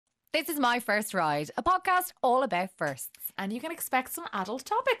This is My First Ride, a podcast all about firsts. And you can expect some adult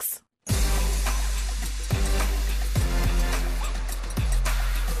topics.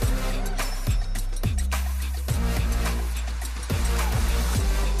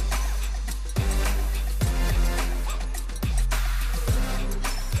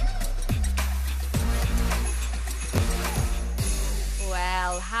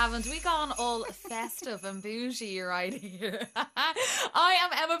 Well, haven't we gone all festive and bougie right here? I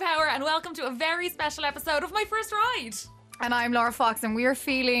am Emma Power and welcome to a very special episode of My First Ride. And I'm Laura Fox, and we're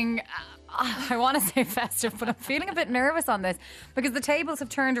feeling, I want to say festive, but I'm feeling a bit nervous on this because the tables have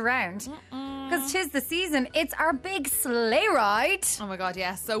turned around. Because 'tis the season, it's our big sleigh ride. Oh my God,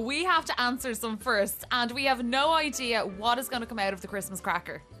 yes. So we have to answer some first, and we have no idea what is going to come out of the Christmas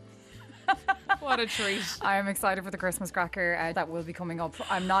cracker. What a treat. I'm excited for the Christmas cracker that will be coming up.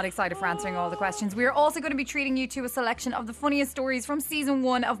 I'm not excited for answering all the questions. We're also going to be treating you to a selection of the funniest stories from season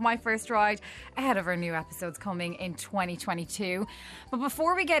 1 of My First Ride ahead of our new episodes coming in 2022. But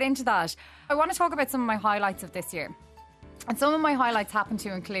before we get into that, I want to talk about some of my highlights of this year. And some of my highlights happen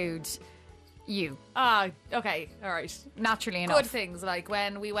to include you. Okay, all right. Naturally enough. Good things, like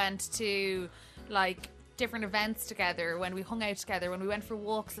when we went to, like, different events together, when we hung out together, when we went for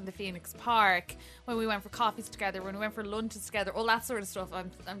walks in the Phoenix Park, when we went for coffees together, when we went for lunches together, all that sort of stuff. I'm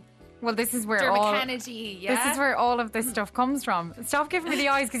Well, this is where Dermot Kennedy, yeah? This is where all of this stuff comes from. Stop giving me the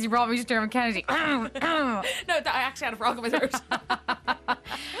eyes because you brought me to Dermot Kennedy. No, I actually had a frog in my throat.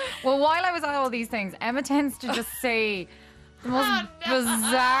 Well, while I was at all these things, Emma tends to just say the most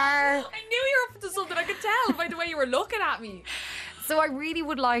bizarre. I knew you were up to something. I could tell by the way you were looking at me. So I really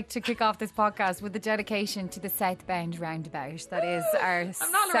would like to kick off this podcast with the dedication to the Southbound roundabout. That is our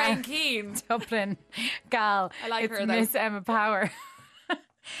I'm not Lorraine Keane. Dublin gal. I like it's her, though. Miss Emma Power.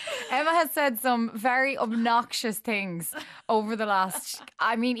 Emma has said some very obnoxious things over the last,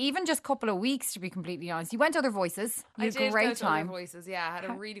 even just couple of weeks, to be completely honest. You went to Other Voices. You had a great go to time. Other Voices, yeah. I had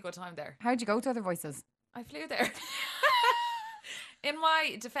a really good time there. How'd you go to Other Voices? I flew there. In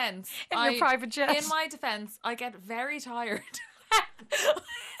my defence... Your private jet? In my defence, I get very tired.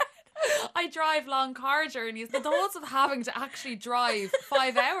 I drive long car journeys, but the thoughts of having to actually drive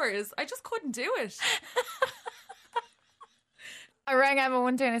 5 hours, I just couldn't do it. I rang Emma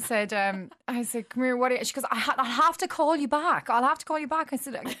one day and I said, come here, what are you? She goes, I'll have to call you back. I'll have to call you back. I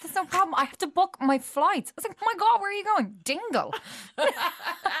said, that's no problem. I have to book my flights. I was like, oh my God, where are you going? Dingle.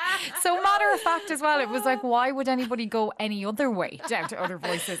 So matter of fact as well, it was like, why would anybody go any other way down to Other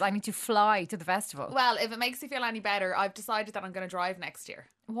Voices? I need to fly to the festival. Well, if it makes you feel any better, I've decided that I'm going to drive next year.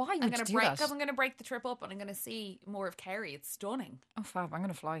 Why would I'm going you to do break that? because I'm going to break the trip up and I'm going to see more of Kerry. It's stunning. Oh, fab. I'm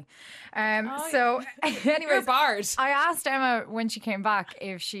going to fly. So, anyways, barred. I asked Emma when she came back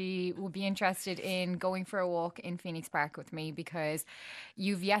if she would be interested in going for a walk in Phoenix Park with me because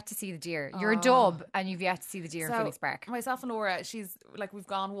you've yet to see the deer. You're a dub and you've yet to see the deer in Phoenix Park. Myself and Laura, she's like, we've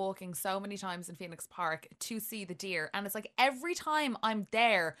gone walking so many times in Phoenix Park to see the deer. And it's like every time I'm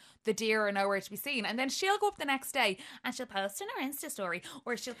there, the deer are nowhere to be seen. And then she'll go up the next day and she'll post in her Insta story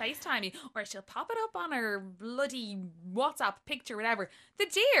or she'll FaceTime you or she'll pop it up on her bloody WhatsApp picture, whatever. The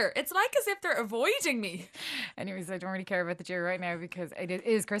deer, it's like as if they're avoiding me. Anyways, I don't really care about the deer right now because it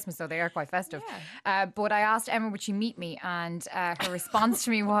is Christmas, so they are quite festive. Yeah. But I asked Emma, would she meet me? And her response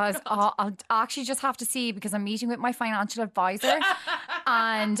to me was, I'll actually just have to see because I'm meeting with my financial advisor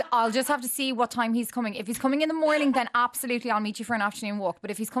and I'll just have to see what time he's coming. If he's coming in the morning, then absolutely I'll meet you for an afternoon walk. But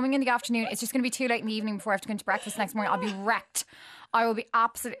if he's coming in the afternoon, it's just going to be too late in the evening before I have to go into breakfast next morning. I'll be wrecked. I will be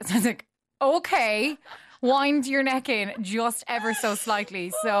absolutely... So I was like, okay, wind your neck in just ever so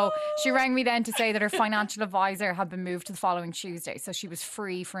slightly. So she rang me then to say that her financial advisor had been moved to the following Tuesday. So she was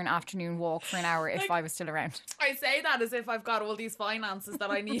free for an afternoon walk for an hour if I was still around. I say that as if I've got all these finances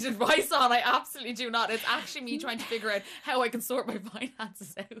that I need advice on. I absolutely do not. It's actually me trying to figure out how I can sort my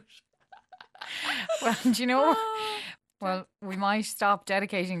finances out. Well, do you know... Well, we might stop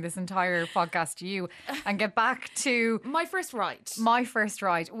dedicating this entire podcast to you and get back to... My First Ride. My First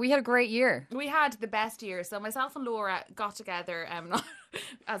Ride. We had a great year. We had the best year. So myself and Laura got together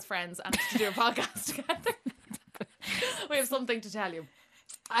as friends and to do a podcast together. We have something to tell you.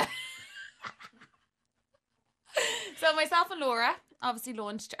 So myself and Laura obviously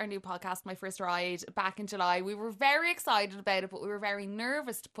launched our new podcast, My First Ride, back in July. We were very excited about it, but we were very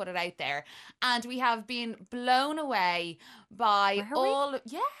nervous to put it out there. And we have been blown away by all...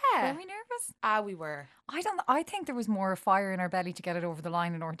 Yeah. Were we nervous? We were. I think there was more fire in our belly to get it over the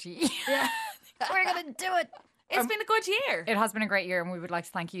line in RTE. Yeah. We're going to do it. It's been a good year. It has been a great year, and we would like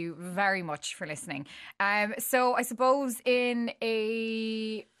to thank you very much for listening. So I suppose in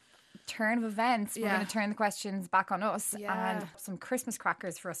a turn of events, we're Yeah. going to turn the questions back on us Yeah. and some Christmas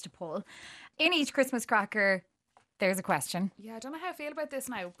crackers for us to pull. In each Christmas cracker, there's a question. Yeah, I don't know how I feel about this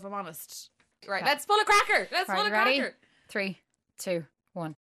now, if I'm honest. Right, let's pull a cracker. Let's Right, pull a you ready? cracker. 3, 2,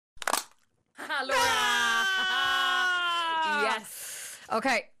 1. Laura. Yes.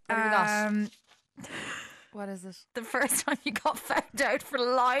 Okay. What have we got? What is it? The first time you got found out for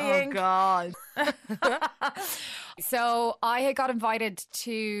lying. God. So I had got invited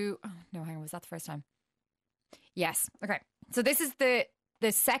to. Oh, no, hang on. Was that the first time? Yes. Okay. So this is the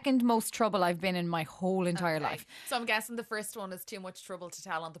second most trouble I've been in my whole entire life. So I'm guessing the first one is too much trouble to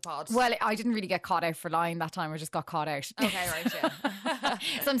tell on the pod. Well, I didn't really get caught out for lying that time. I just got caught out. Okay, right, yeah.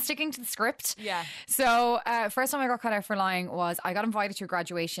 So I'm sticking to the script. Yeah. So first time I got caught out for lying was I got invited to a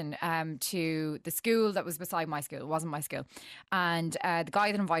graduation to the school that was beside my school. It wasn't my school. And the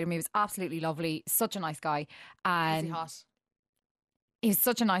guy that invited me was absolutely lovely. Such a nice guy. Is And he hot? he's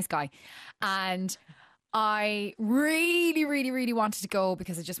such a nice guy. And I really, really, really wanted to go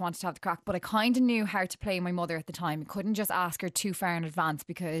because I just wanted to have the crack. But I kind of knew how to play my mother at the time. I couldn't just ask her too far in advance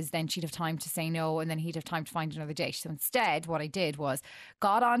because then she'd have time to say no and then he'd have time to find another date. So instead, what I did was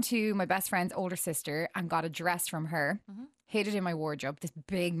got onto my best friend's older sister and got a dress from her. Hid it in my wardrobe, this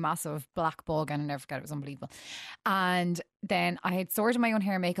big, massive black bug, and I'll never forget it. It was unbelievable. And then I had sorted my own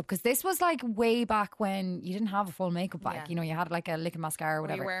hair and makeup because this was like way back when you didn't have a full makeup bag. Yeah. You know, you had like a lick of mascara or Were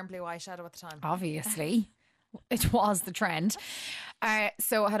you whatever. wearing blue eyeshadow at the time? Obviously, it was the trend.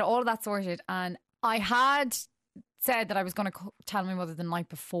 So I had all of that sorted, and I had said that I was going to tell my mother the night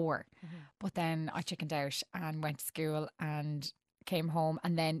before, but then I chickened out and went to school and came home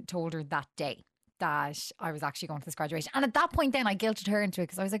and then told her that day that I was actually going to this graduation. And at that point then I guilted her into it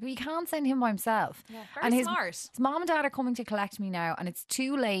because I was like, well, you can't send him by himself. Yeah, And very smart. His mom and dad are coming to collect me now and it's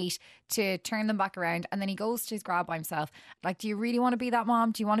too late to turn them back around. And then he goes to his grab by himself. Like, do you really want to be that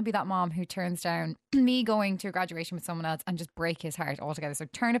mom? Do you want to be that mom who turns down me going to a graduation with someone else and just break his heart altogether? So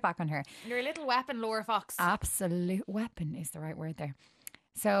turn it back on her. You're a little weapon, Laura Fox. Absolute weapon is the right word there.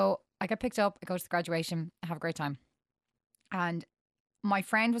 So I get picked up, I go to the graduation, I have a great time. And my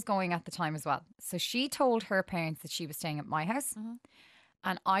friend was going at the time as well. So she told her parents that she was staying at my house.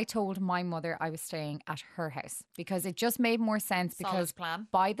 And I told my mother I was staying at her house because it just made more sense Solid because plan.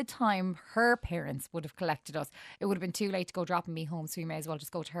 by the time her parents would have collected us, it would have been too late to go dropping me home. So we may as well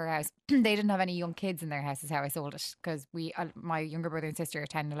just go to her house. They didn't have any young kids in their house is how I sold it because my younger brother and sister are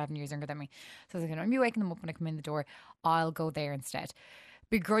 10, 11 years younger than me. So I was like, I'm be waking them up when I come in the door. I'll go there instead.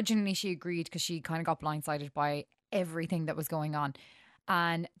 Begrudgingly, she agreed because she kind of got blindsided by everything that was going on.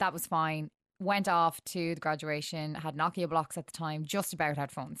 And that was fine. Went off to the graduation, had Nokia blocks at the time, just about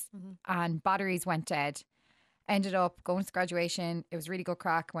had phones. And batteries went dead. Ended up going to the graduation. It was really good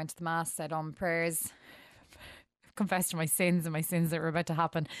crack. Went to the mass, said on prayers, confessed to my sins and my sins that were about to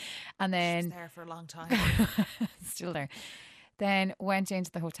happen. And She's then there for a long time. still there. Then went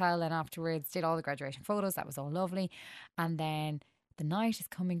into the hotel then afterwards, did all the graduation photos. That was all lovely. And then the night is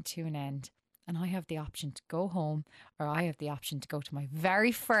coming to an end. And I have the option to go home or I have the option to go to my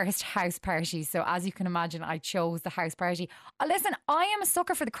very first house party. So as you can imagine, I chose the house party. Listen, I am a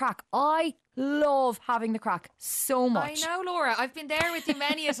sucker for the crack. I love having the crack so much. I know, Laura. I've been there with you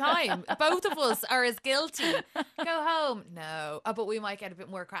many a time. Both of us are as guilty. Go home. No. But we might get a bit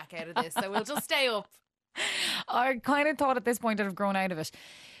more crack out of this. So we'll just stay up. I kind of thought at this point I'd have grown out of it.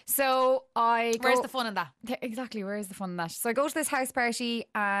 So I go... Where's the fun in that? Yeah, exactly. Where is the fun in that? So I go to this house party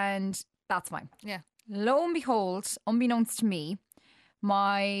and that's fine. Yeah. Lo and behold, unbeknownst to me,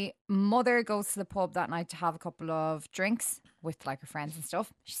 my mother goes to the pub that night to have a couple of drinks with like her friends and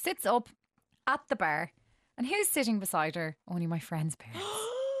stuff. She sits up at the bar and who's sitting beside her? Only my friend's parents.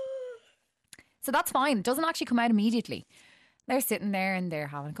 So that's fine. It doesn't actually come out immediately. They're sitting there and they're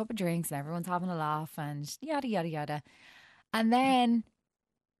having a couple of drinks and everyone's having a laugh and yada, yada, yada. And then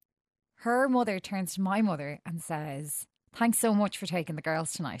her mother turns to my mother and says, thanks so much for taking the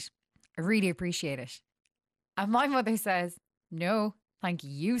girls tonight. I really appreciate it. And my mother says, no, thank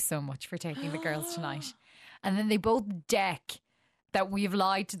you so much for taking the girls tonight. And then they both deck that we've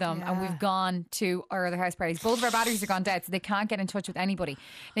lied to them and we've gone to our other house parties. Both of our batteries are gone dead, so they can't get in touch with anybody.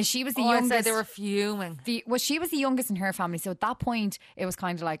 Now, she was the youngest. I'd say they were fuming. She was the youngest in her family. So at that point, it was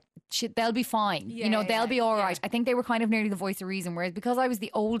kind of like, they'll be fine. They'll be all right. I think they were kind of nearly the voice of reason. Whereas because I was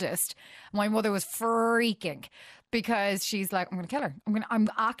the oldest, my mother was freaking. because she's like, I'm going to kill her. I'm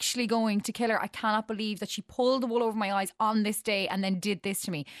actually going to kill her. I cannot believe that she pulled the wool over my eyes on this day and then did this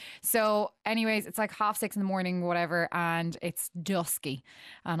to me. So anyways, it's like 6:30 in the morning, whatever, and it's dusky,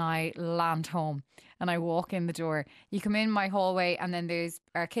 and I land home and I walk in the door. You come in my hallway and then there's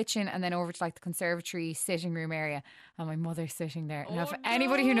our kitchen and then over to like the conservatory sitting room area, and my mother's sitting there. Now, if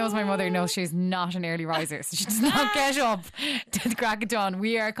anybody who knows my mother knows she's not an early riser, so she does not get up to the crack of dawn.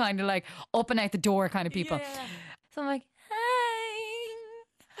 We are kind of like up and out the door kind of people. Yeah. So I'm like,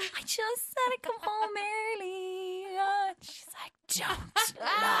 hey, I just said I'd come home early. She's like, don't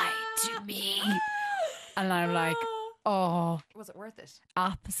lie to me. And I'm like, oh, Was it worth it?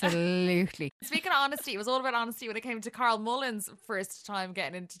 absolutely. Speaking of honesty, it was all about honesty when it came to Carl Mullen's first time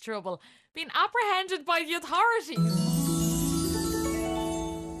getting into trouble, being apprehended by the authorities.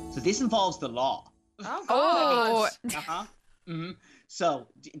 So this involves the law. Oh, Oh, Uh-huh. Mm-hmm. So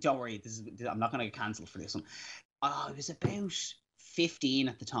don't worry, I'm not going to get cancelled for this one. I was about 15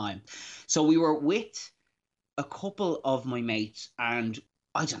 at the time. So we were with a couple of my mates, and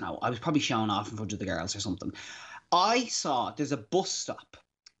I don't know, I was probably showing off in front of the girls or something. I saw there's a bus stop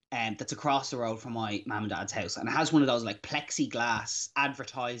that's across the road from my mum and dad's house, and it has one of those like plexiglass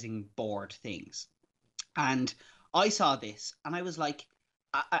advertising board things. And I saw this, and I was like,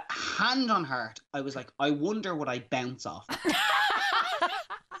 hand on heart, I was like, I wonder would I bounce off.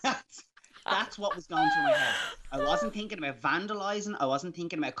 That's what was going through my head. I wasn't thinking about vandalising. I wasn't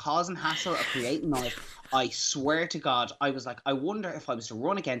thinking about causing hassle or creating noise. I swear to God, I was like, I wonder if I was to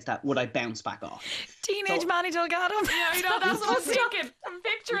run against that, would I bounce back off? teenage Manny Delgado. Yeah, you know, that's what I was thinking. I'm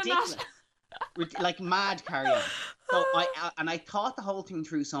picturing Ridiculous. that. Like mad carry on. So I thought the whole thing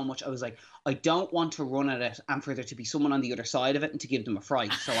through so much. I was like, I don't want to run at it and for there to be someone on the other side of it and to give them a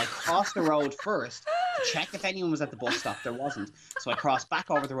fright. So I crossed the road first to check if anyone was at the bus stop. There wasn't. So I crossed back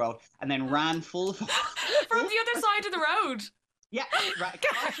over the road and then ran full From the other side of the road. yeah,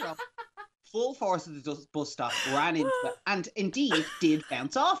 crossed the road, full force of the bus stop, ran into it, and indeed did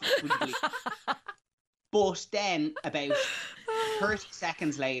bounce off. Would you believe? But then about 30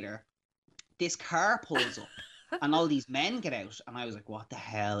 seconds later, this car pulls up and all these men get out, and I was like, what the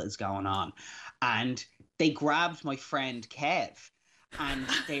hell is going on? And they grabbed my friend Kev and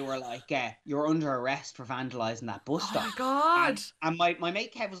they were like, you're under arrest for vandalising that bus stop. Oh my God. And my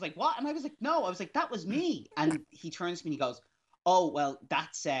mate Kev was like, what? And I was like, no. I was like, that was me. And he turns to me and he goes, oh, well,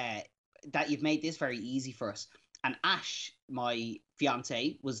 that's that you've made this very easy for us. And Ash, my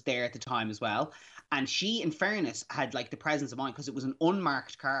fiance, was there at the time as well. And she, in fairness, had like the presence of mind because it was an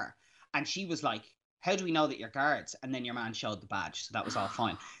unmarked car. And she was like, how do we know that you're guards? And then your man showed the badge. So that was all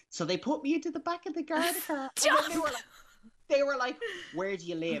fine. So they put me into the back of the guard car. And then they were like, where do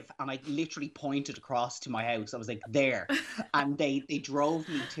you live? And I literally pointed across to my house. I was like, there. And they drove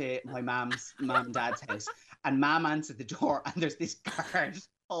me to my mum and dad's house. And mum answered the door and there's this guard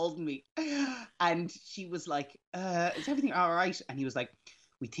holding me. And she was like, is everything all right? And he was like,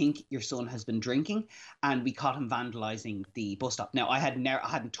 we think your son has been drinking and we caught him vandalising the bus stop. Now, I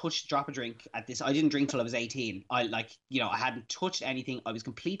hadn't touched a drop of drink at this. I didn't drink till I was 18. I hadn't touched anything. I was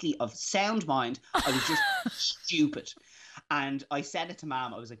completely of sound mind. I was just stupid. And I said it to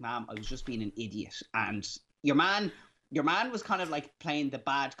Mum. I was like, Mum, I was just being an idiot. And your man was kind of like playing the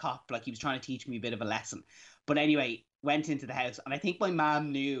bad cop, like he was trying to teach me a bit of a lesson. But anyway, went into the house and I think my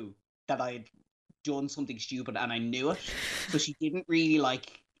mum knew that I had done something stupid and I knew it. So she didn't really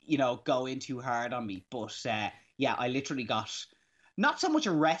go in too hard on me. But yeah, I literally got not so much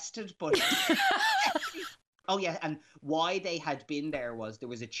arrested, but oh yeah, and why they had been there was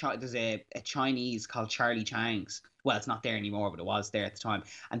there's a Chinese called Charlie Chang's. Well, it's not there anymore, but it was there at the time.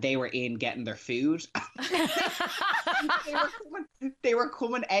 And they were in getting their food. they were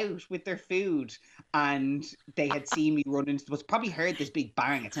coming out with their food and they had seen me run into the bus. Probably heard this big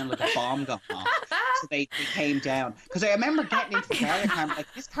bang. It sounded like a bomb going off. So they came down. Because I remember getting into the car and I'm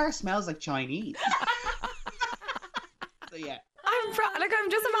like, this car smells like Chinese. So yeah.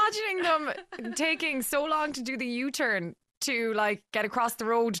 I'm just imagining them taking so long to do the U-turn to like get across the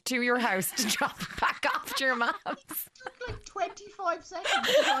road to your house to drop it back off to your mum's. It took like 25 seconds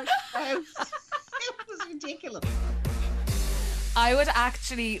to drive to the house. It was ridiculous. I would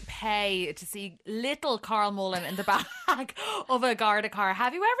actually pay to see little Carl Mullen in the back of a Garda car.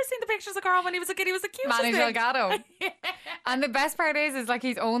 Have you ever seen the pictures of Carl when he was a kid? He was the cutest Manny thing. Delgado. Yeah. And the best part is like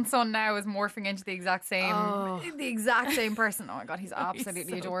his own son now is morphing into the exact same person. Oh my God, he's absolutely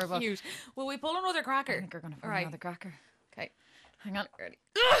He's so adorable. Cute. Will we pull another cracker? I think we're going to find Right. another cracker. Okay. Hang on. Ready.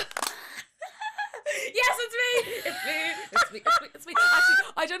 Yes, it's me. It's me. Actually,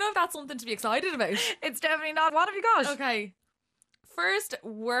 I don't know if that's something to be excited about. It's definitely not. What have you got? Okay. first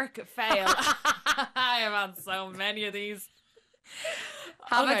work fail. I have had so many of these.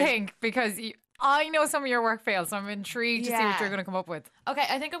 Have a Okay. think, because I know some of your work fails, so I'm intrigued to see what Yeah. you're going to come up with. Okay,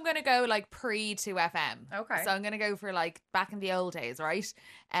 I think I'm going to go like pre 2FM. Okay. So I'm going to go for like back in the old days, right?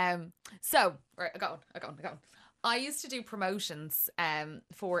 So, right, I got one. I used to do promotions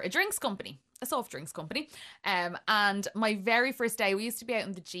for a drinks company, a soft drinks company. And my very first day, we used to be out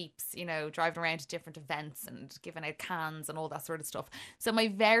in the Jeeps, you know, driving around to different events and giving out cans and all that sort of stuff. So my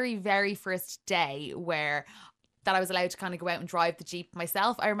very, very first day that I was allowed to kind of go out and drive the Jeep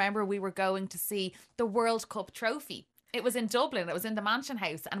myself, I remember we were going to see the World Cup trophy. It was in Dublin. It was in the Mansion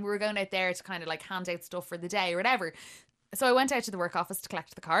House. And we were going out there to kind of like hand out stuff for the day or whatever. So I went out to the work office to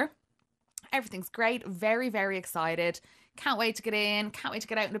collect the car. Everything's great. Very, very excited. Can't wait to get in. Can't wait to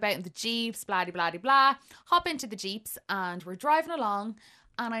get out and about in the Jeeps. Blah, blah, blah, blah. Hop into the Jeeps and we're driving along.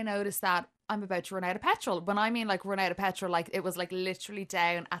 And I noticed that I'm about to run out of petrol. When I mean like run out of petrol, like it was like literally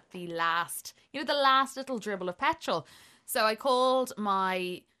down at the last, the last little dribble of petrol. So I called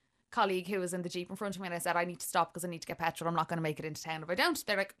my colleague who was in the Jeep in front of me and I said, I need to stop because I need to get petrol. I'm not going to make it into town if I don't.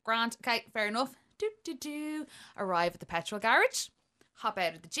 They're like, Grant, okay, fair enough. Arrive at the petrol garage, hop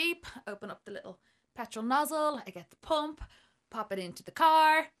out of the Jeep, open up the little petrol nozzle. I get the pump, pop it into the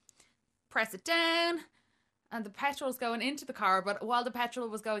car, press it down. And the petrol's going into the car, but while the petrol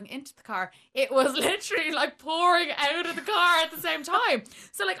was going into the car, it was literally like pouring out of the car at the same time.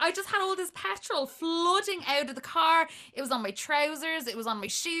 So like I just had all this petrol flooding out of the car. It was on my trousers, it was on my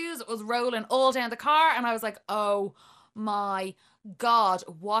shoes, it was rolling all down the car. And I was like, oh my God,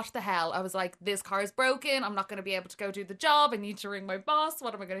 what the hell? I was like, this car is broken. I'm not going to be able to go do the job. I need to ring my boss.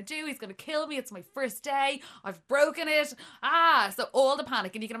 What am I going to do? He's going to kill me. It's my first day. I've broken it. So all the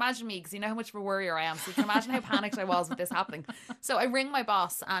panic. And you can imagine me, because you know how much of a worrier I am. So you can imagine how panicked I was with this happening. So I ring my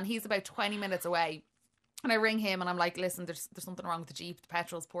boss and he's about 20 minutes away. And I ring him and I'm like, listen, there's something wrong with the Jeep. The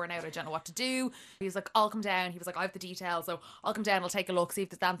petrol's pouring out. I don't know what to do. He's like, I'll come down. He was like, I have the details. So I'll come down. I'll take a look, see if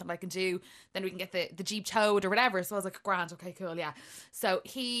there's anything I can do. Then we can get the Jeep towed or whatever. So I was like, grand. Okay, cool. Yeah. So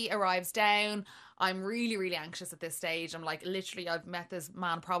he arrives down. I'm really, really anxious at this stage. I'm like, literally, I've met this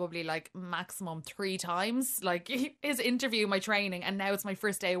man probably like maximum 3 times. Like his interview, my training. And now it's my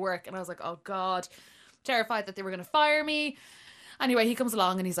first day of work. And I was like, oh God, terrified that they were going to fire me. Anyway, he comes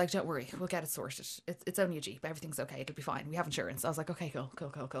along and he's like, don't worry, we'll get it sorted. It's only a Jeep. Everything's okay. It'll be fine. We have insurance. I was like, okay, cool.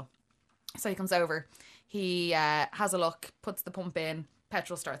 So he comes over. He has a look, puts the pump in.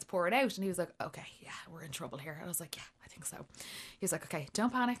 Petrol starts pouring out. And he was like, okay, yeah, we're in trouble here. I was like, yeah, I think so. He was like, okay,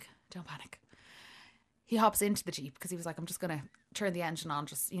 don't panic. He hops into the Jeep because he was like, I'm just going to turn the engine on,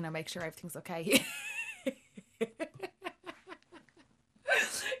 just, make sure everything's okay.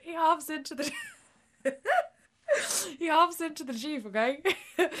 He hops into the Jeep, okay?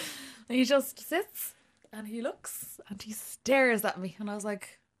 And he just sits and he looks and he stares at me. And I was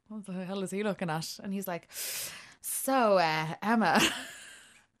like, what the hell is he looking at? And he's like, so, Emma,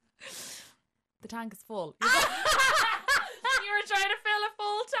 the tank is full. You were trying to fill a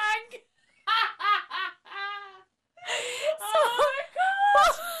full tank? Oh my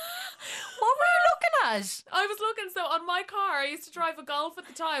God. What were you looking at? I was looking, so on my car, I used to drive a Golf at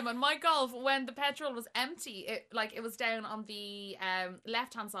the time. On my Golf, when the petrol was empty, it was down on the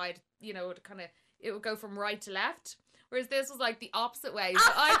left-hand side, it would go from right to left. Whereas this was like the opposite way.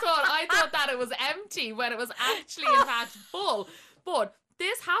 So I thought that it was empty when it was actually in fact full. But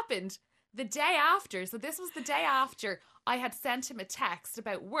this happened the day after. So this was the day after I had sent him a text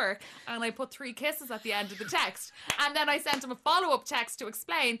about work and I put 3 kisses at the end of the text. And then I sent him a follow-up text to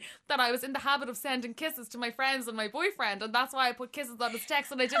explain that I was in the habit of sending kisses to my friends and my boyfriend, and that's why I put kisses on his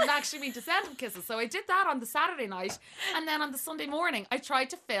text and I didn't actually mean to send him kisses. So I did that on the Saturday night, and then on the Sunday morning I tried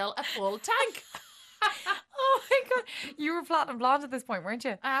to fill a full tank. Oh my God. You were platinum blonde at this point, weren't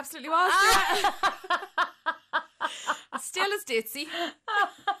you? I absolutely was. Yeah. Still as ditzy.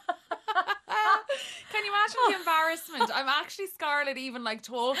 Can you imagine the embarrassment? I'm actually scarlet even like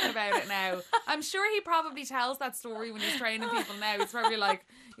talking about it now. I'm sure he probably tells that story when he's training people now. It's probably like,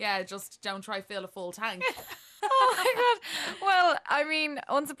 yeah, just don't try fill a full tank. Oh my God. Well, I mean,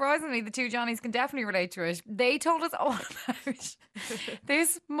 unsurprisingly, the 2 Johnnies can definitely relate to it. They told us all about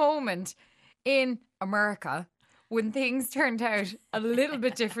this moment in America when things turned out a little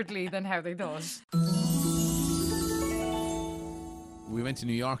bit differently than how they thought. We went to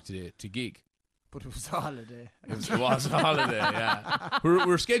New York today to gig. But it was a holiday. It was a holiday, yeah.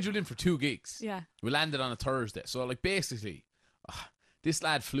 We're scheduled in for 2 gigs. Yeah. We landed on a Thursday. So, like, basically, this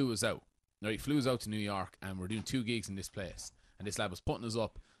lad flew us out. Right, flew us out to New York, and we're doing 2 gigs in this place. And this lad was putting us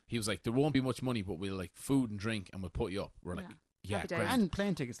up. He was like, there won't be much money, but we'll, like, food and drink, and we'll put you up. We're like, yeah, Happy days. great. And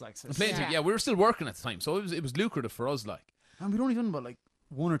plane tickets, like, so. And plane ticket, yeah, we were still working at the time, so it was lucrative for us, like. And we'd only done about like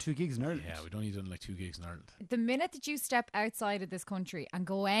 1 or 2 gigs in Ireland. Yeah, we'd only done like 2 gigs in Ireland. The minute that you step outside of this country and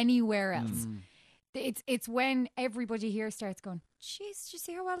go anywhere else, it's when everybody here starts going, jeez, did you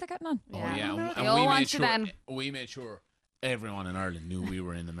see how well they're getting on? Oh yeah, They and all we want made you sure then. we made sure everyone in Ireland knew we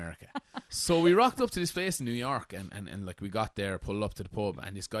were in America. So we rocked up to this place in New York, and like we got there, pulled up to the pub,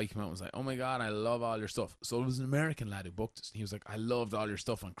 and this guy came out and was like, "Oh my god, I love all your stuff." So it was an American lad who booked us, and he was like, "I loved all your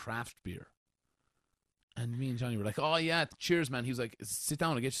stuff on craft beer." And me and Johnny were like, "Oh yeah, cheers, man." He was like, "Sit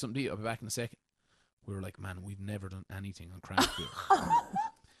down, I'll get you something to eat. I'll be back in a second." We were like, "Man, we've never done anything on craft beer."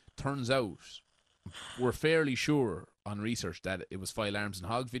 Turns out, we're fairly sure on research that it was File Arms and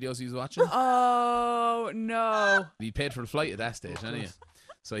Hog videos he was watching. Oh no! He paid for the flight at that stage, anyway.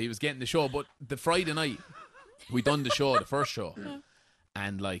 So he was getting the show. But the Friday night, we done the show, the first show.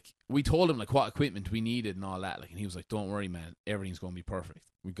 And like, we told him like what equipment we needed and all that. Like, and he was like, "Don't worry, man, everything's going to be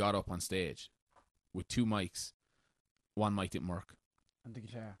perfect." We got up on stage with 2 mics. 1 mic didn't work. And the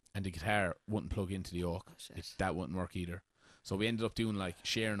guitar. And the guitar wouldn't plug into the Oak. That wouldn't work either. So we ended up doing like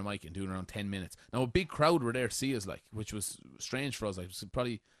sharing a mic and doing around 10 minutes. Now a big crowd were there to see us, like, which was strange for us. Like, it was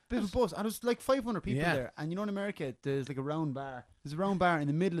probably Bit of a buzz. And there's like 500 people Yeah. there. And you know in America, there's like a round bar. There's a round bar in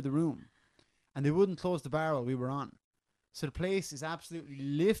the middle of the room. And they wouldn't close the bar while we were on. So the place is absolutely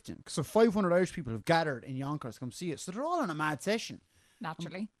lifting. So 500 Irish people have gathered in Yonkers to come see it. So they're all on a mad session.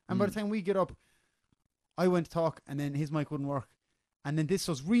 Naturally. And by the time we get up, I went to talk, and then his mic wouldn't work. And then this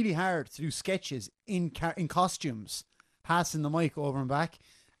was really hard to do sketches in costumes, passing the mic over and back.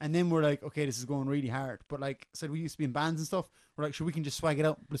 And then we're like, okay, this is going really hard. But like I said, we used to be in bands and stuff. We're like, sure, we can just swag it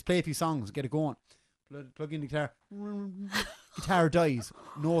out. Let's play a few songs, get it going. Plug in the guitar. Guitar dies.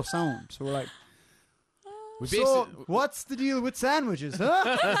 No sound. So we're like, we so basically, what's the deal with sandwiches,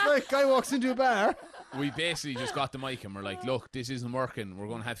 huh? It's like guy walks into a bar. we basically just got the mic and we're like, "Look, this isn't working. We're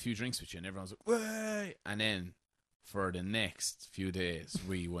going to have a few drinks with you." And everyone's like, "Way!" And then for the next few days,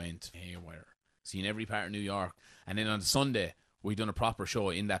 we went haywire, seeing every part of New York. And then on Sunday, we done a proper show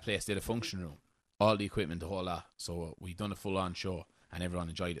in that place. Did a function room, all the equipment, the whole lot. So we done a full on show, and everyone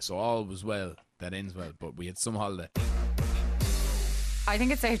enjoyed it. So all was well that ends well. But we had some holiday. I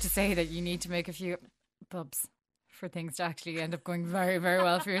think it's safe to say that you need to make a few pubs for things to actually end up going very, very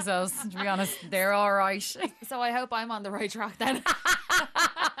well for yourselves. To be honest, they're all right. So I hope I'm on the right track then.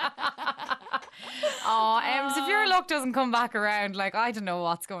 Oh, Ems, if your luck doesn't come back around, like, I don't know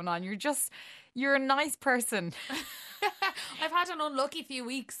what's going on. You're a nice person. I've had an unlucky few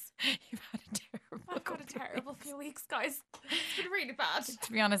weeks. You've had a terrible I've had a terrible few weeks, guys. It's been really bad.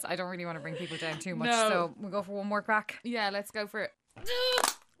 To be honest, I don't really want to bring people down too much. No. So we'll go for one more crack. Yeah, let's go for it.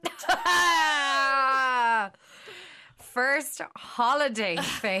 First holiday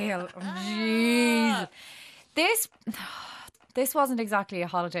fail. Oh, jeez. This wasn't exactly a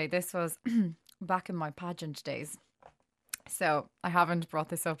holiday. This was back in my pageant days. So I haven't brought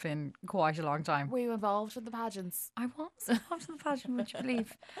this up in quite a long time. Were you involved with the pageants? I was involved in the pageant, would you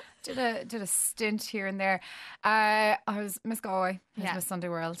believe? Did a stint here and there. I was Miss Galway, I was Yeah. Miss Sunday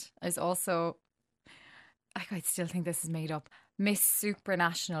World. I was also, I still think this is made up, Miss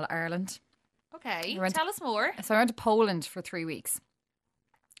Supranational Ireland. Okay, I went tell us more. So I went to Poland for 3 weeks.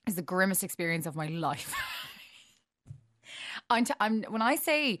 It was the grimmest experience of my life. When I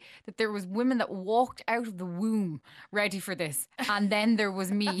say that there was women that walked out of the womb ready for this, and then there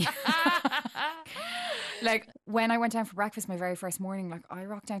was me. Like, when I went down for breakfast my very first morning, like, I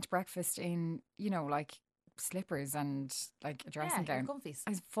rocked down to breakfast in, like, slippers and, like, a dressing Yeah, gown. your comfies. I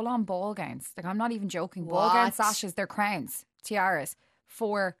was full on ball gowns. Like, I'm not even joking. Ball gowns, What? sashes, they're crowns, tiaras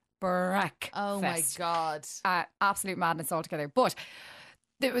for breakfast. Oh my God. Absolute madness altogether. But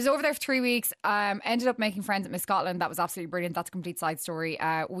it was over there for 3 weeks. Ended up making friends at Miss Scotland. That was absolutely brilliant. That's a complete side story.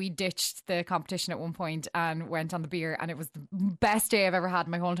 We ditched the competition at one point and went on the beer, and it was the best day I've ever had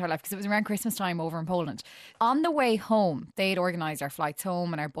in my whole entire life because it was around Christmas time over in Poland. On the way home, they'd organised our flights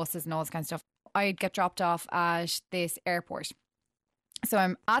home and our buses and all this kind of stuff. I'd get dropped off at this airport. So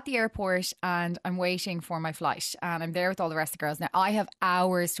I'm at the airport and I'm waiting for my flight, and I'm there with all the rest of the girls. Now I have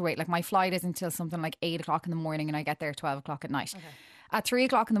hours to wait. Like, my flight is until something like 8 o'clock in the morning, and I get there at 12 o'clock at night. Okay. At 3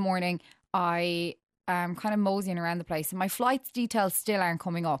 o'clock in the morning, I am kind of moseying around the place, and my flight's details still aren't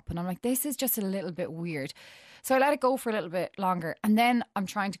coming up. And I'm like, this is just a little bit weird. So I let it go for a little bit longer. And then I'm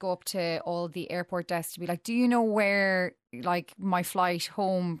trying to go up to all the airport desks to be like, do you know where, like, my flight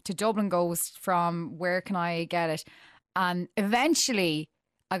home to Dublin goes from? Where can I get it? And eventually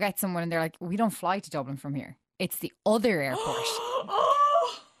I get someone and they're like, we don't fly to Dublin from here. It's the other airport.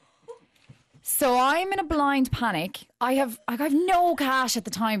 So I'm in a blind panic. I have no cash at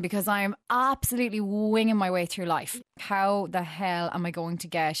the time because I am absolutely winging my way through life. How the hell am I going to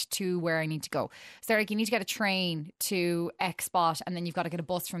get to where I need to go? So they're like, you need to get a train to X spot and then you've got to get a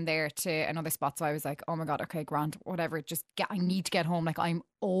bus from there to another spot. So I was like, oh my God, okay, grand, whatever. I need to get home. Like, I'm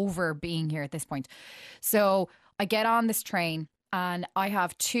over being here at this point. So I get on this train. And I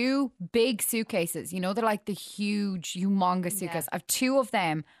have 2 big suitcases. You know, they're like the huge, humongous suitcase. I have 2 of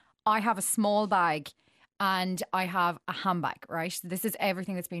them. I have a small bag and I have a handbag, right? So this is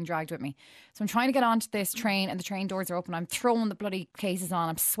everything that's being dragged with me. So I'm trying to get onto this train and the train doors are open. I'm throwing the bloody cases on.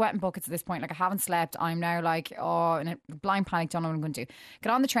 I'm sweating buckets at this point. Like, I haven't slept. I'm now like, oh, in a blind panic. Don't know what I'm going to do.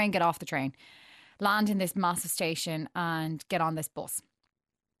 Get on the train, get off the train, land in this massive station and get on this bus.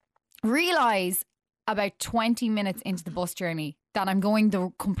 Realise about 20 minutes into the bus journey that I'm going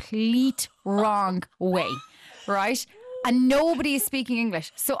the complete wrong way, right? And nobody is speaking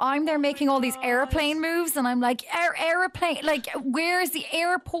English. So I'm there making all these airplane moves and I'm like, airplane, like, where's the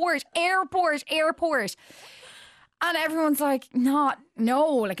airport? And everyone's like, no,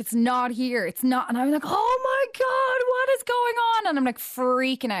 like, it's not here. It's not. And I'm like, oh my God, what is going on? And I'm like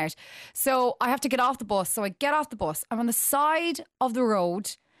freaking out. So I have to get off the bus. So I get off the bus. I'm on the side of the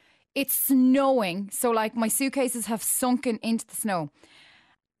road. It's snowing. So like my suitcases have sunken into the snow.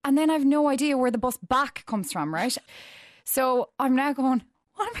 And then I have no idea where the bus back comes from, right? So I'm now going,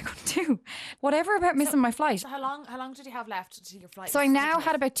 what am I going to do? Whatever about missing my flight. So how long did you have left to your flight? So I now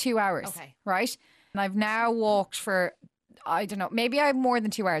had about 2 hours. Okay. Right? And I've now walked for, I don't know, maybe I have more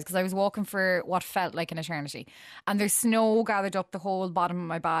than 2 hours because I was walking for what felt like an eternity. And there's snow gathered up the whole bottom of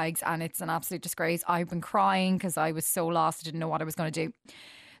my bags and it's an absolute disgrace. I've been crying because I was so lost. I didn't know what I was going to do.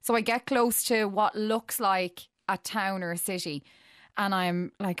 So I get close to what looks like a town or a city and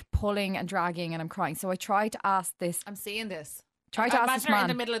I'm like pulling and dragging and I'm crying. So I try to ask this. I'm seeing this. Try to ask imagine this her man. in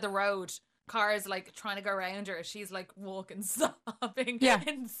the middle of the road. Cars like trying to go around her. She's like walking, sobbing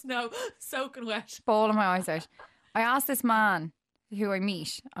in snow, soaking wet. Bawling my eyes out. I asked this man who I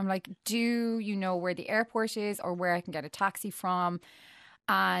meet, I'm like, do you know where the airport is or where I can get a taxi from?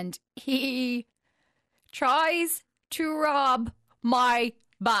 And he tries to rob my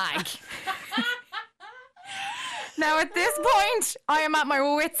bag. Now at this point I am at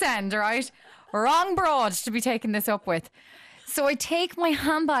my wit's end, right? Wrong broad to be taking this up with. So I take my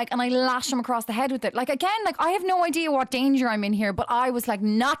handbag and I lash him across the head with it. Like, again, like, I have no idea what danger I'm in here, but I was like,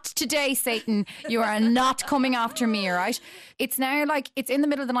 not today, Satan. You are not coming after me, all right? It's now like, it's in the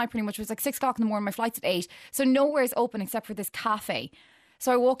middle of the night pretty much. It was like 6 o'clock in the morning. My flight's at 8. So nowhere's open except for this cafe.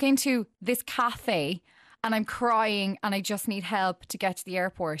 So I walk into this cafe and I'm crying and I just need help to get to the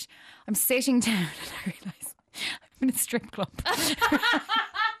airport. I'm sitting down and I realise I'm in a strip club.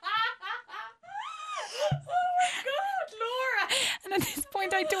 And at this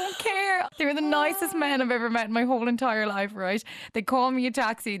point, I don't care. They're the nicest men I've ever met in my whole entire life, right? They call me a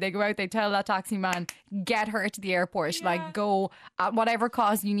taxi. They go out, they tell that taxi man, get her to the airport. Yeah. Like, go at whatever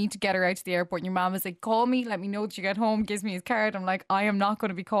cost you need to get her out to the airport. And your mom is like, call me, let me know that you get home, gives me his card. I'm like, I am not going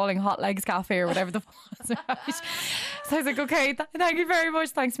to be calling Hot Legs Cafe or whatever the fuck. Right? So I was like, okay, thank you very much.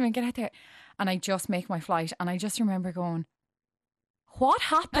 Thanks, man. Get out there. And I just make my flight. And I just remember going, what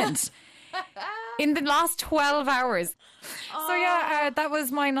happened? In the last 12 hours. So yeah, that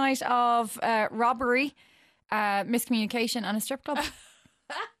was my night of robbery, miscommunication and a strip club.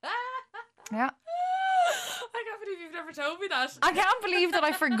 Yeah. I can't believe you've never told me that. I can't believe that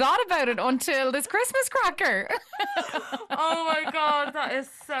I forgot about it until this Christmas cracker. Oh my God, that is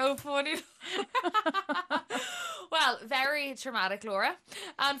so funny. Well, very traumatic, Laura.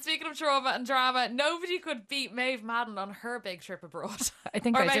 And speaking of trauma and drama, nobody could beat Maeve Madden on her big trip abroad. I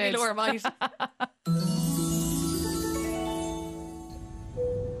think or I maybe did. Laura might.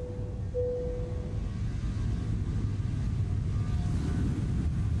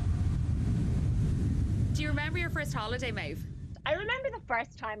 Do you remember your first holiday, Maeve? I remember the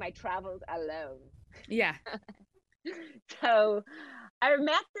first time I travelled alone. Yeah. So I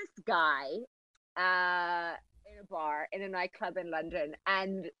met this guy in a bar, in a nightclub in London,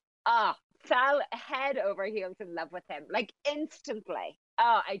 and fell head over heels in love with him, like instantly.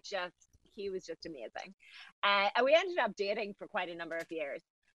 He was just amazing. And we ended up dating for quite a number of years.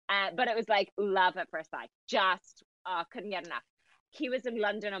 But it was like love at first sight. Just couldn't get enough. He was in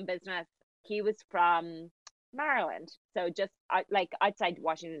London on business. He was from Maryland, so just like outside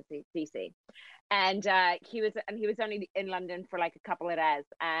Washington DC. And he was only in London for like a couple of days,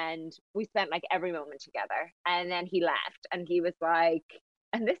 and we spent like every moment together. And then he left, and he was like,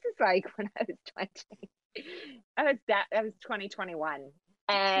 and this is like when I was 20. I was 2021,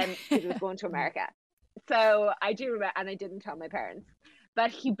 and he was going to America. So I do remember, and I didn't tell my parents.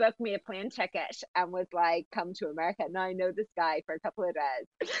 But he booked me a plane ticket and was like, come to America. Now I know this guy for a couple of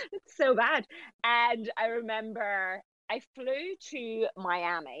days. It's so bad. And I remember I flew to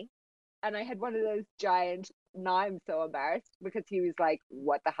Miami and I had one of those giant, now I'm so embarrassed because he was like,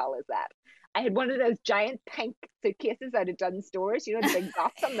 what the hell is that? I had one of those giant pink suitcases out of Dunnes Stores, you know, the big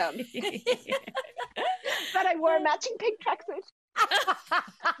dots on them. But I wore a matching pink tracksuit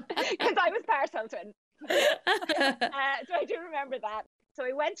because I was Paris Hilton. So I do remember that. So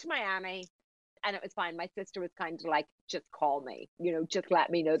I went to Miami and it was fine. My sister was kind of like, just call me, you know, just let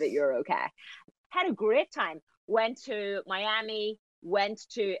me know that you're okay. Had a great time. Went to Miami,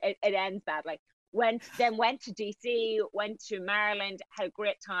 it ends badly. Went to DC, went to Maryland, had a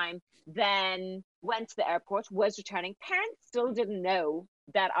great time. Then went to the airport, was returning. Parents still didn't know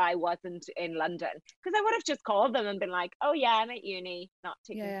that I wasn't in London because I would have just called them and been like, oh yeah, I'm at uni, not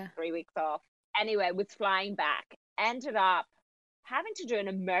taking 3 weeks off. Anyway, was flying back. Ended up having to do an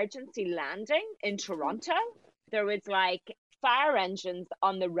emergency landing in Toronto. There was like fire engines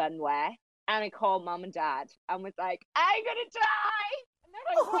on the runway. And I called mom and dad and was like, I'm going to die. And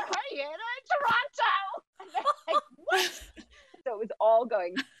they're like, what are you? And I'm in Toronto. And they're like, what? So it was all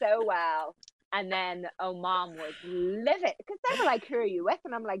going so well. And then, mom was livid. Because they were like, who are you with?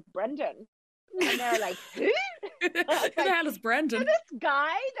 And I'm like, Brendan. And they're like, who? Who the hell is Brendan? This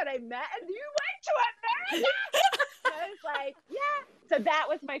guy that I met and you went to America. And I was like, yeah. So that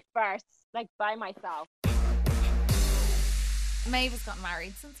was my first, like, by myself. Maeve has gotten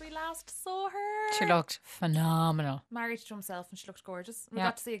married since we last saw her. She looked phenomenal. Married to himself and she looked gorgeous. We Yeah.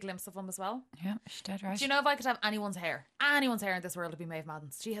 got to see a glimpse of him as well. Yeah, she did right. Do you know if I could have anyone's hair in this world, it'd be Maeve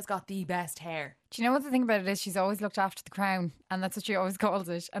Maddens. She has got the best hair. Do you know what the thing about it is? She's always looked after the crown, and that's what she always calls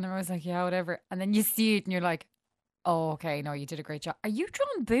it. And I'm always like, yeah, whatever. And then you see it, and you're like, oh, okay, no, you did a great job. Are you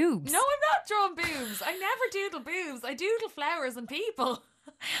drawing boobs? No, I'm not drawing boobs. I never doodle boobs. I doodle flowers and people.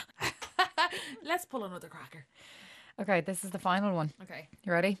 Let's pull another cracker. Okay, this is the final one. Okay.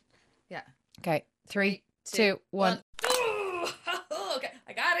 You ready? Yeah. Okay, 3, 2, 1. Okay,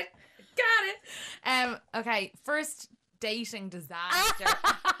 I got it. Okay, first dating disaster.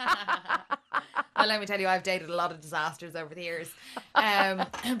 Well, let me tell you, I've dated a lot of disasters over the years.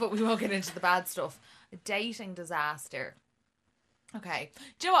 But we won't get into the bad stuff. A dating disaster. Okay.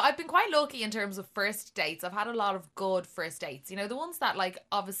 Do you know what? I've been quite lucky in terms of first dates. I've had a lot of good first dates. You know, the ones that, like,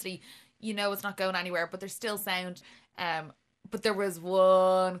 obviously, you know it's not going anywhere, but they're still sound. But there was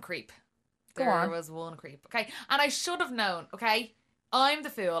one creep. There was one creep. Okay. And I should have known, okay? I'm the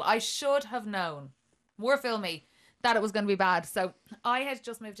fool. I should have known. More fool me. That it was going to be bad. So I had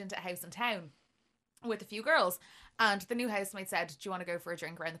just moved into a house in town with a few girls. And the new housemate said, do you want to go for a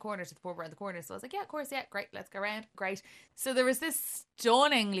drink around the corner to the pub around the corner? So I was like, yeah, of course, yeah, great, let's go around. Great. So there was this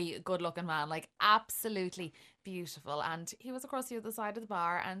stunningly good looking man, like absolutely beautiful. And he was across the other side of the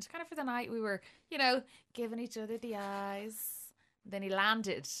bar. And kind of for the night, we were, you know, giving each other the eyes. Then he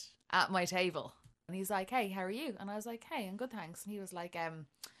landed at my table. And he's like, hey, how are you? And I was like, hey, I'm good, thanks. And he was like,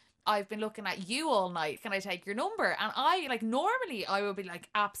 I've been looking at you all night. Can I take your number? And I, like, normally I would be like,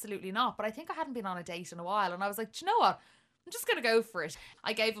 absolutely not. But I think I hadn't been on a date in a while. And I was like, do you know what? I'm just going to go for it.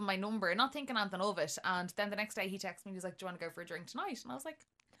 I gave him my number, not thinking anything of it. And then the next day he texted me. He was like, do you want to go for a drink tonight? And I was like,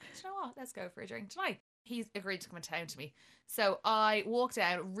 do you know what? Let's go for a drink tonight. He's agreed to come in town to me. So I walked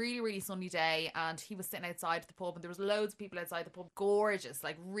out, really, really sunny day. And he was sitting outside the pub. And there was loads of people outside the pub. Gorgeous,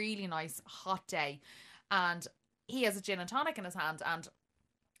 like really nice, hot day. And he has a gin and tonic in his hand. And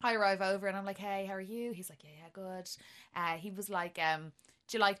I arrive over and I'm like, hey, how are you? He's like, yeah, good. He was like, do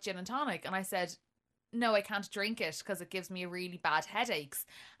you like gin and tonic? And I said, no, I can't drink it because it gives me really bad headaches.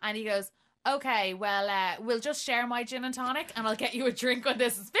 And he goes, okay, well, we'll just share my gin and tonic and I'll get you a drink when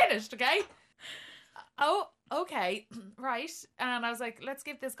this is finished, okay? Oh, okay, right. And I was like, let's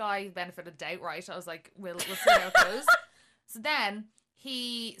give this guy the benefit of the doubt, right? I was like, we'll see how it goes. So then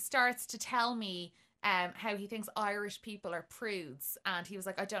he starts to tell me how he thinks Irish people are prudes. And he was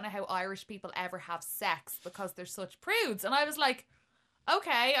like, I don't know how Irish people ever have sex because they're such prudes. And I was like,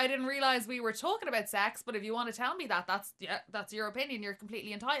 okay, I didn't realise we were talking about sex, but if you want to tell me that, that's your opinion. You're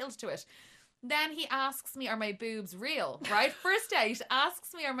completely entitled to it. Then he asks me, are my boobs real? Right? First date,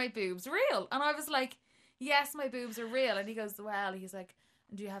 asks me, are my boobs real? And I was like, yes, my boobs are real. And he goes, well, he's like,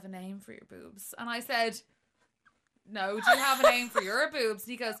 do you have a name for your boobs? And I said, no, do you have a name for your boobs?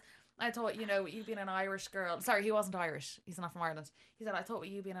 And he goes, I thought, you know, you being an Irish girl. Sorry, he wasn't Irish. He's not from Ireland. He said, I thought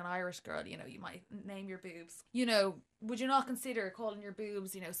with you being an Irish girl, you know, you might name your boobs. You know, would you not consider calling your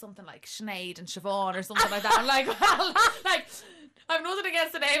boobs, you know, something like Sinead and Siobhan or something like that? I'm like, well, like, I've nothing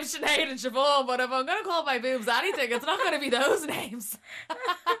against the names Sinead and Siobhan, but if I'm going to call my boobs anything, it's not going to be those names.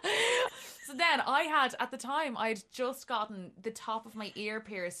 So then I had, at the time, I'd just gotten the top of my ear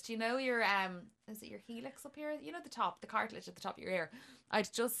pierced. You know your, is it your helix up here? You know the top, the cartilage at the top of your ear.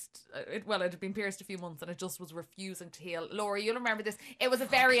 I'd just, it had been pierced a few months and it just was refusing to heal. Laura, you'll remember this. It was a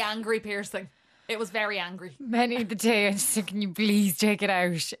very angry piercing. It was very angry. Many of the day, I just said, can you please take it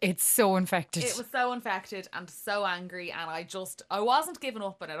out? It's so infected. It was so infected and so angry, and I wasn't giving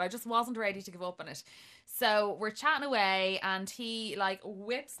up on it. I just wasn't ready to give up on it. So we're chatting away, and he like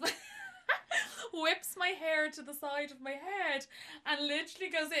whips my hair to the side of my head and literally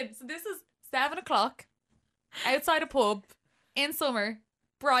goes in. So this is 7 o'clock outside a pub in summer,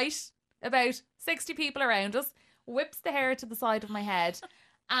 bright, about 60 people around us, whips the hair to the side of my head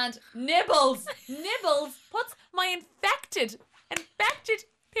and nibbles, puts my infected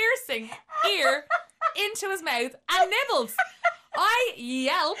piercing ear into his mouth and nibbles. I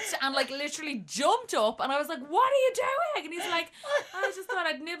yelped and like literally jumped up and I was like, what are you doing? And he's like, I just thought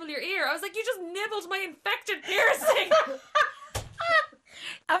I'd nibble your ear. I was like, you just nibbled my infected piercing.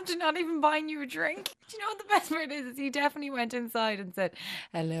 After not even buying you a drink. Do you know what the best part is he definitely went inside and said,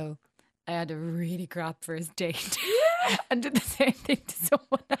 hello, I had a really crap first date. And did the same thing to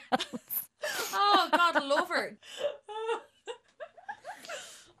someone else. Oh God, I love her.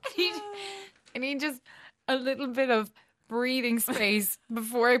 I need just a little bit of breathing space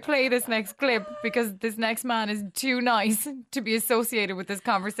before I play this next clip, because this next man is too nice to be associated with this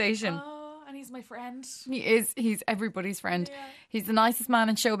conversation. Oh, and he's my friend. He's everybody's friend. Yeah. He's the nicest man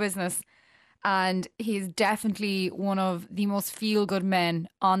in show business, and he's definitely one of the most feel-good men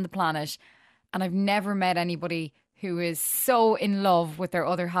on the planet. And I've never met anybody who is so in love with their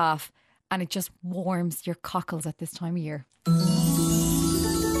other half, and it just warms your cockles at this time of year.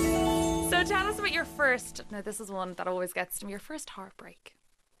 So tell us about your first, now this is one that always gets to me, your first heartbreak.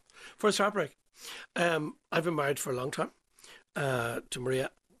 First heartbreak. I've been married for a long time to Maria.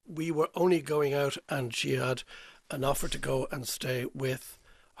 We were only going out and she had an offer to go and stay with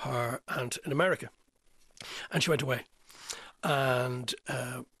her aunt in America. And she went away. And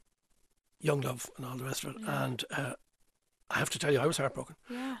young love and all the rest of it. Yeah. And I have to tell you, I was heartbroken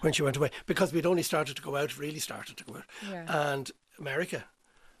when she went away, because we'd only started to go out, really started to go out. Yeah. And America,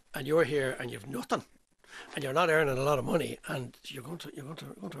 and you're here and you've nothing, and you're not earning a lot of money, and you're going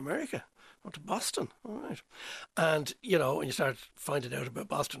to America, going to Boston, all right. And you know, and you start finding out about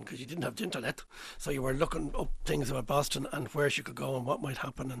Boston because you didn't have the internet, so you were looking up things about Boston and where she could go and what might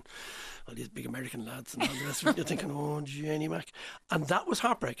happen, and all these big American lads and all the rest of it. You're thinking, oh, Jenny Mac, and that was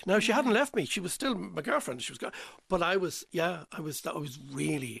heartbreak. Now she hadn't left me; she was still my girlfriend. She was gone, but I was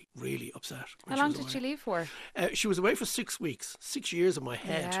really, really upset. How long did she leave for? She was away for 6 weeks, 6 years in my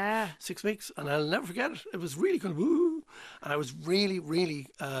head. Yeah. 6 weeks, and I'll never forget it. It was really kind of woo, and I was really, really.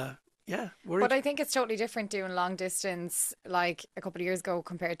 Worried. But I think it's totally different doing long distance like a couple of years ago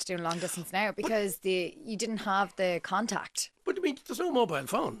compared to doing long distance now, because you didn't have the contact. But I mean, there's no mobile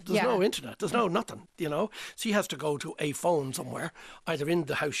phone, there's no internet, there's no nothing, you know. She has to go to a phone somewhere, either in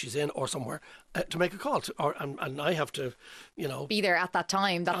the house she's in or somewhere, to make a call. And I have to, you know, be there at that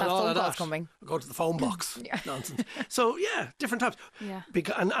time that phone call's coming. Go to the phone box. Nonsense. So yeah, different times. Yeah.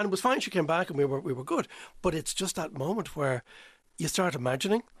 And it was fine. She came back and we were good. But it's just that moment where you start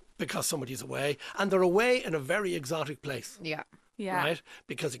imagining, because somebody's away, and they're away in a very exotic place. Yeah. Right?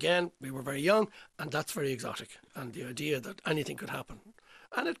 Because again, we were very young, and that's very exotic. And the idea that anything could happen.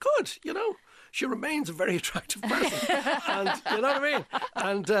 And it could, you know. She remains a very attractive person. And you know what I mean?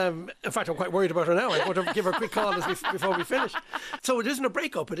 And in fact, I'm quite worried about her now. I want to give her a quick call before we finish. So it isn't a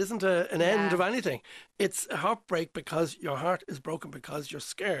breakup. It isn't an end of anything. It's a heartbreak because your heart is broken because you're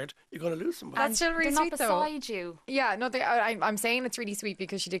scared you're going to lose somebody. That's still really sweet, though. Beside you. Yeah, no, I'm saying it's really sweet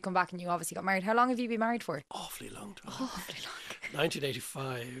because she did come back and you obviously got married. How long have you been married for? Awfully long time. Awfully long.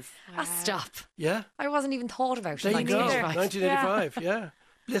 1985. Stop. Yeah. I wasn't even thought about it. There you go. 1985, yeah.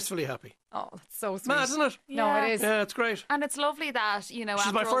 Blissfully happy. Oh, that's so sweet. Mad, isn't it? No, it is. Yeah, it's great. And it's lovely that, you know,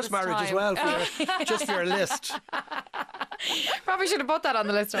 she's my first marriage as well, just for your list. Probably should have put that on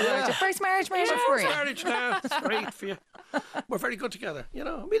the list. Your first marriage, first marriage now. It's great for you. We're very good together, you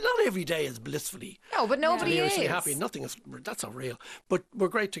know. I mean, not every day is blissfully. No, but nobody is happy. Nothing is. That's not real. But we're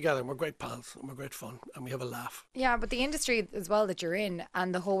great together. And we're great pals, and we're great fun, and we have a laugh. Yeah, but the industry as well that you're in,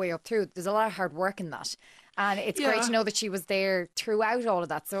 and the whole way up through, there's a lot of hard work in that. And it's great to know that she was there throughout all of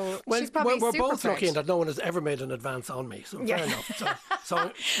that. So she's probably we're super both lucky in that no one has ever made an advance on me. So fair enough.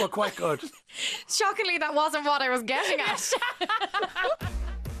 So we're quite good. Shockingly, that wasn't what I was getting at.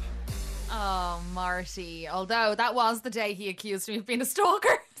 Oh, Marty. Although that was the day he accused me of being a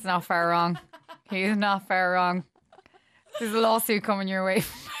stalker. It's not far wrong. He's not far wrong. There's a lawsuit coming your way.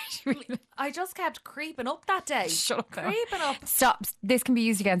 I just kept creeping up that day. Shut up now. Creeping up. Stop. This can be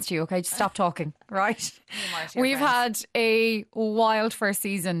used against you, okay? Just stop talking, right? You might, your We've friends. had a wild first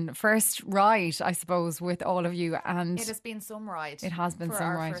season, first ride, I suppose, with all of you. And It has been some ride. It has been for some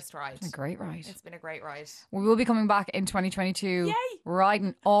our ride. first ride. a great ride. It's been a great ride. We will be coming back in 2022, Yay!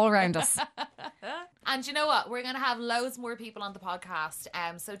 riding all around us. And you know what? We're going to have loads more people on the podcast.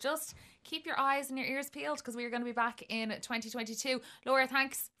 So just keep your eyes and your ears peeled because we're going to be back in 2022. Laura,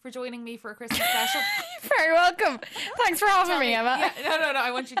 thanks for joining me for a Christmas special. Very welcome. Thanks for having me, Emma. Yeah, no.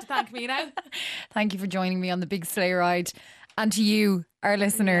 I want you to thank me now. Thank you for joining me on the big sleigh ride. And to you, our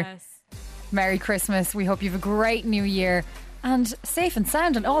listener, Yes. Merry Christmas. We hope you have a great new year and safe and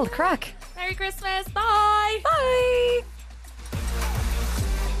sound and all the crack. Merry Christmas. Bye. Bye.